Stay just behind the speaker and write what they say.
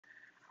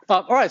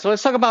All right, so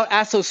let's talk about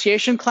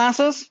association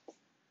classes.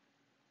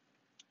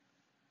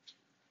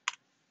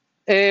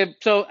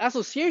 So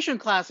association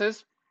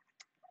classes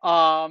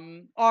are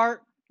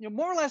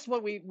more or less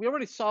what we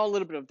already saw a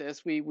little bit of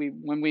this. We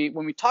when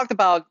we talked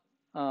about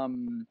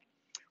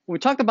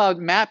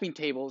mapping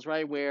tables,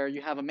 right, where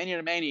you have a many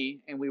to many,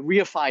 and we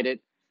reified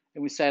it,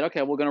 and we said,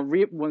 okay, we're gonna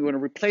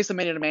replace the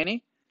many to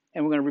many,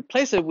 and we're gonna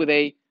replace it with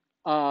a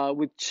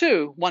with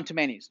two one to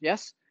manys,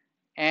 yes,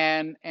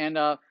 and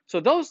so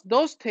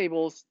those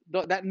tables,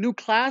 that new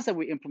class that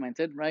we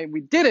implemented, right,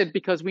 we did it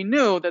because we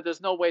knew that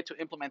there's no way to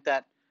implement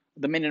that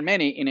the many to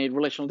many in a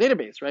relational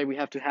database, right? We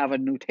have to have a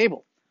new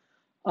table,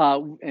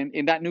 and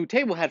in that new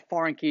table had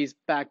foreign keys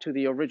back to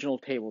the original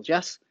tables,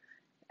 yes.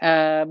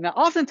 Now,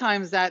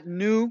 oftentimes that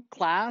new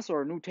class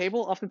or new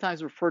table,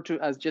 oftentimes referred to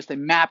as just a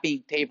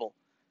mapping table,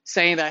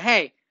 saying that,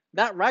 hey,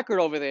 that record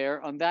over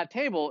there on that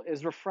table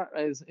is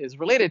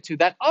related to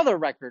that other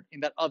record in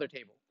that other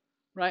table,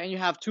 right? And you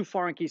have two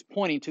foreign keys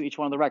pointing to each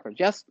one of the records,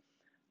 yes,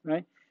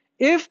 right?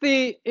 If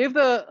the if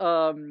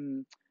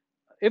the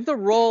if the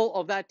role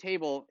of that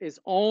table is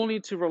only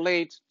to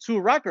relate two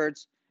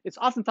records, it's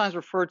oftentimes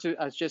referred to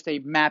as just a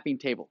mapping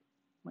table.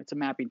 It's a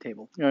mapping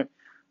table.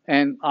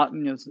 And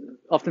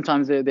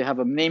oftentimes they have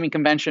a naming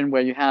convention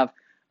where you have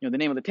the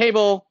name of the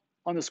table,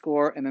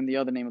 underscore, and then the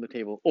other name of the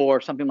table,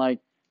 or something like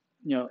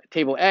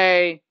table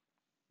A,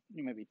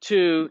 maybe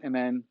two, and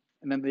then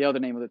the other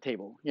name of the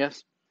table.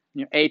 Yes,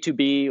 A to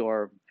B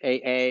or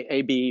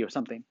A B or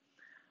something.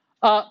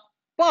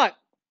 But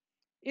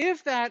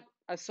if that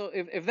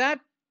if that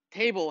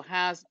table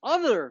has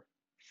other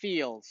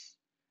fields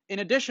in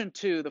addition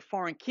to the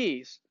foreign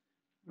keys,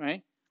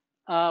 right?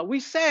 We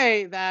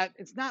say that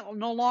it's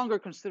no longer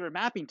considered a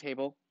mapping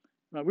table.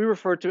 We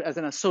refer to it as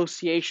an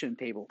association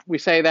table. We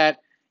say that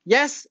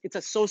yes, it's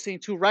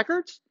associating two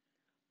records,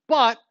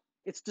 but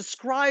it's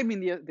describing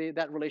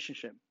that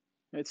relationship.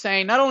 It's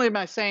saying, not only am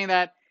I saying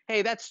that,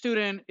 hey, that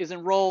student is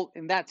enrolled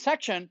in that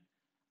section,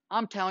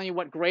 I'm telling you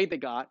what grade they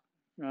got,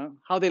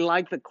 how they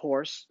like the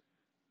course,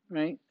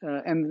 right?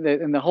 And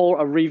the whole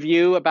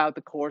review about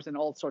the course and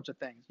all sorts of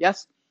things.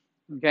 Yes,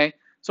 okay.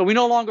 So we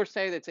no longer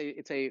say that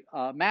it's a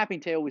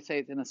mapping table. We say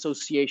it's an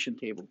association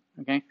table.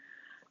 Okay.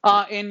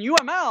 In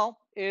UML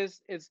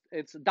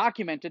it's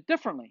documented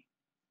differently,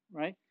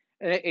 right?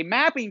 A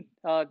mapping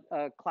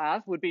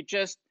class would be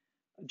just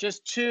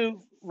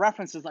two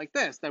references like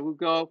this that would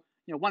go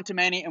one to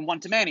many and one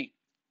to many.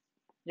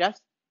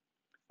 Yes,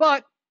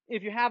 but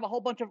if you have a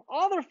whole bunch of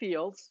other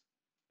fields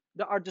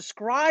that are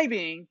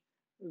describing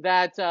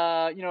that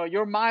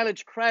your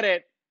mileage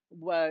credit,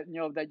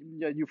 that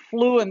you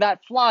flew in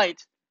that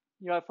flight,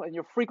 and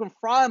your frequent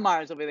flyer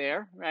miles over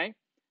there, right?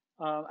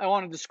 I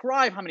want to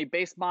describe how many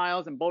base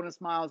miles and bonus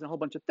miles and a whole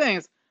bunch of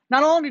things.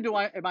 Not only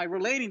am I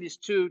relating these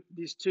two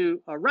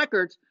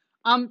records,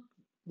 I'm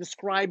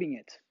describing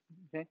it.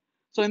 Okay,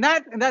 so in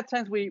that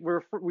sense, we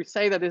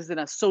say that this is an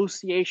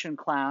association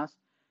class,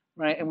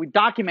 right? And we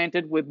document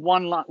it with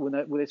one line,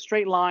 with a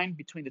straight line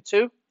between the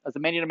two as a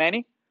many to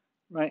many,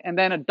 right? And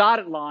then a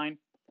dotted line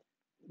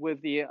with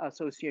the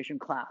association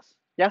class.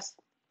 Yes.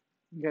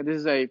 Okay, this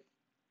is a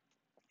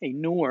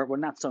newer, well,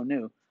 not so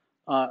new,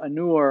 a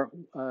newer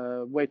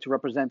way to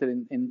represent it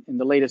in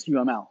the latest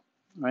UML,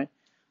 right?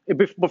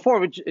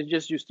 Before it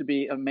just used to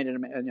be a many,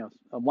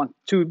 a one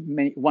to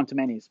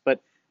manys,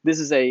 but this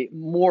is a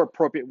more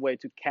appropriate way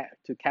to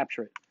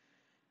capture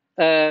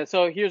it.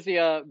 So here's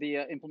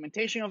the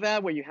implementation of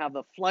that, where you have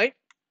the flight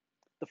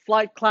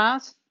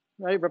class,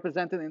 right,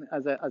 represented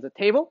as a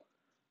table,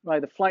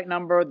 right? The flight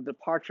number, the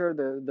departure,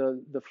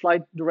 the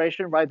flight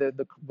duration, right?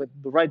 With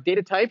the right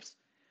data types.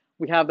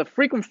 We have the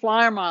frequent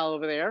flyer mile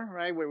over there,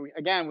 right? Where we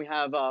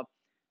have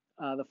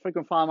the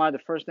frequent flyer mile, the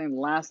first name,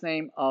 the last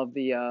name of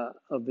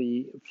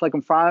the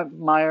frequent flyer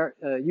mile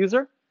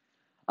user,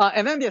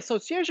 and then the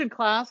association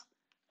class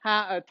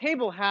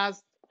table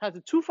has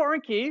the two foreign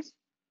keys.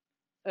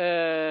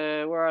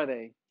 Where are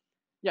they?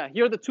 Yeah,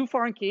 here are the two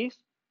foreign keys.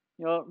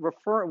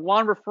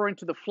 One referring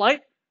to the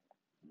flight,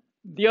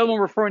 the other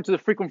one referring to the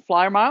frequent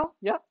flyer mile.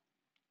 Yeah,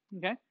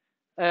 okay.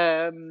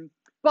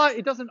 But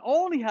it doesn't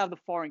only have the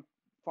foreign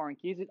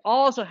keys. It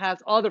also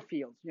has other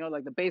fields,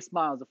 like the base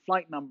miles, the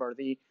flight number,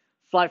 the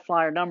flight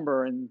flyer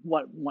number, and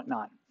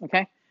whatnot.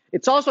 Okay.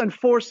 It's also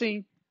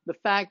enforcing the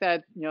fact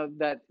that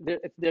that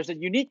there's a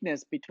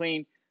uniqueness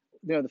between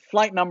the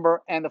flight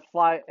number and the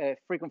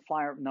frequent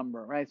flyer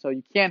number, right? So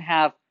you can't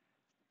have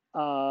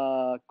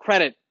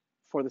credit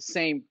for the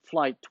same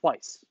flight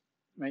twice,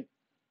 right?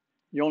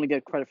 You only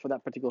get credit for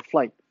that particular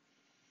flight.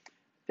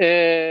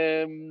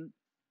 Here's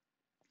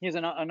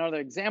another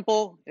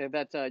example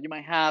that you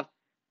might have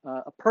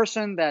a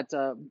person that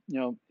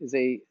is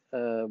a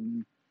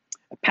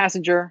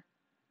passenger.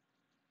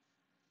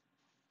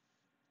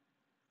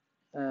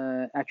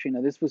 Actually,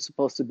 no, this was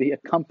supposed to be a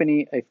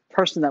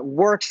person that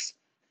works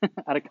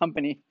at a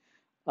company.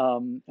 I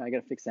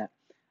gotta fix that.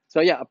 So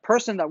yeah, a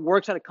person that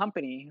works at a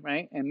company,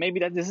 right? And maybe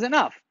this is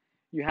enough.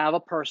 You have a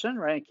person,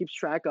 right? It keeps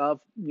track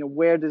of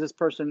where does this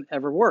person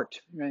ever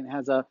worked, right? It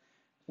has a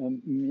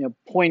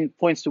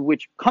points to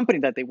which company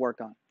that they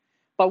work on.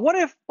 But what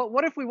if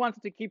we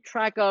wanted to keep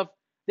track of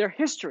their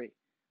history?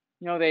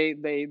 You know,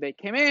 they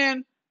came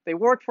in, they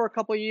worked for a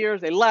couple of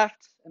years, they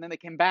left, and then they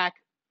came back.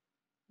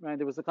 Right?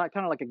 There was kind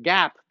of like a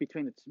gap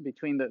between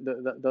between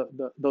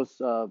the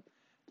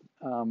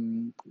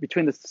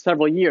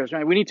several years.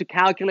 Right? We need to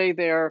calculate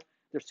their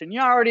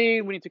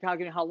seniority. We need to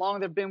calculate how long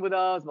they've been with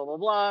us. Blah blah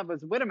blah.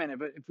 But wait a minute.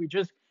 But if we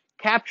just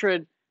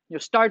captured your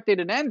start date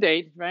and end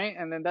date, right,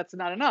 and then that's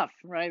not enough,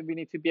 right? We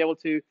need to be able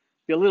to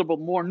be a little bit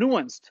more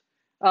nuanced.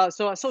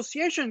 So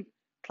association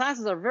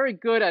classes are very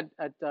good at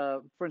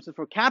for instance,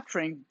 for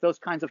capturing those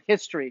kinds of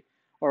history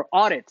or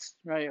audits,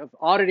 right? Of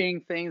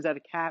auditing things that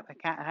can't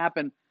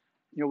happen.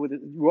 You know,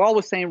 we're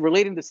always saying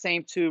relating the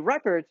same to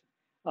records,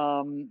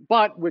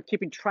 but we're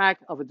keeping track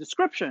of a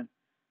description,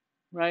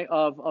 right?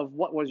 Of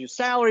what was your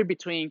salary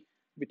between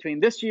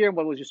this year,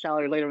 what was your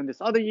salary later in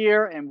this other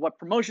year, and what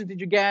promotions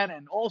did you get,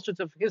 and all sorts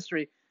of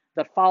history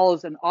that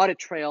follows an audit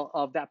trail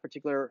of that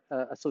particular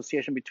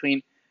association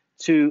between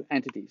two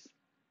entities.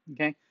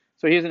 Okay,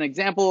 so here's an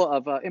example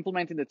of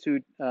implementing the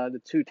two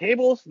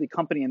tables, the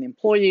company and the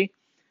employee,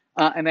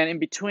 and then in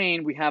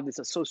between we have this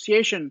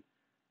association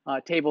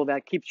table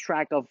that keeps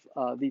track of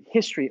the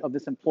history of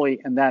this employee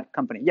and that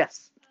company.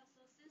 Yes. So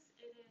since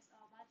it is a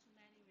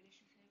one-to-many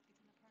relationship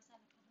between the person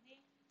and the company,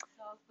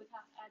 so we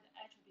can add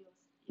attributes.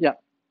 Yeah.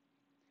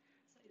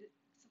 So can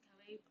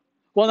we?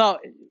 Well, no.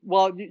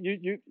 Well,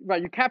 you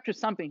capture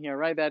something here,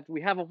 right? That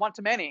we have a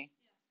one-to-many,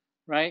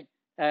 right?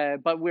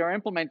 But we are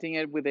implementing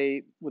it with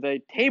a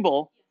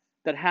table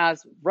that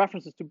has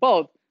references to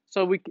both.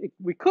 So we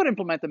could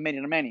implement the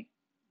many-to-many,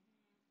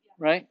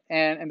 right?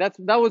 And that's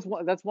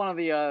one of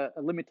the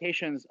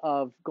limitations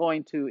of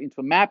going into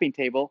a mapping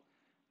table,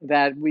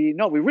 that we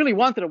really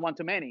wanted a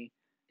one-to-many,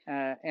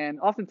 and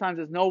oftentimes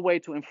there's no way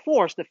to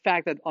enforce the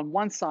fact that on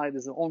one side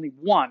there's only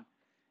one,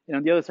 and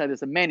on the other side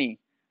there's a many,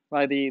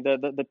 right?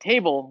 The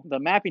table, the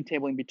mapping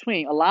table in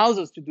between allows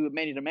us to do a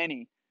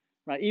many-to-many,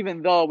 right?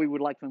 Even though we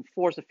would like to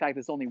enforce the fact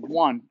there's only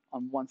one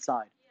on one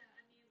side. Yeah,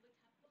 I mean, we can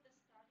put the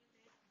starting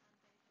date and end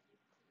date as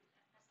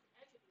the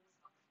attributes of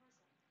the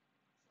person.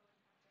 So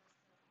we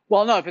can just.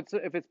 Well, no,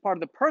 if it's part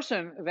of the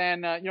person,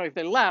 then if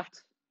they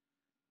left,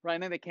 right,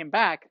 and then they came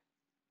back,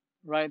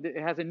 right,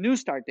 it has a new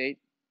start date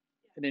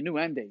and a new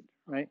end date,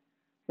 right?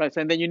 Right.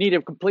 So and then you need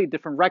a complete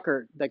different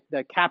record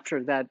that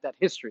captures that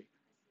history,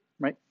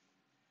 right?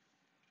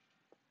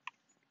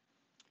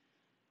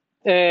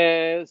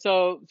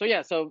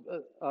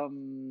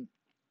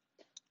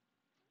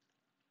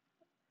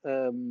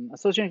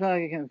 Association class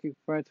can be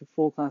referred to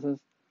full classes.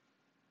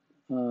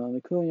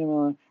 The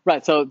UML,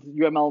 right? So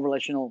UML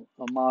relational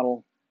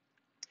model,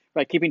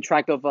 right? Keeping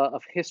track of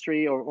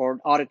history or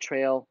an audit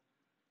trail,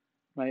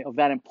 right, of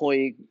that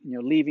employee,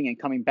 leaving and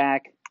coming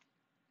back.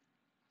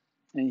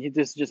 And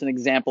this is just an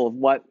example of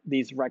what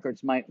these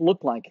records might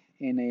look like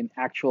in an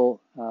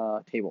actual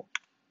table.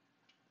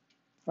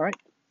 All right.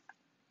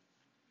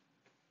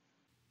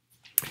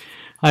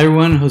 Hi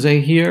everyone,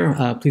 Jose here.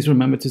 Please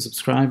remember to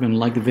subscribe and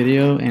like the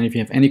video. And if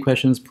you have any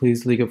questions,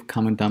 please leave a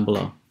comment down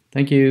below.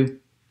 Thank you.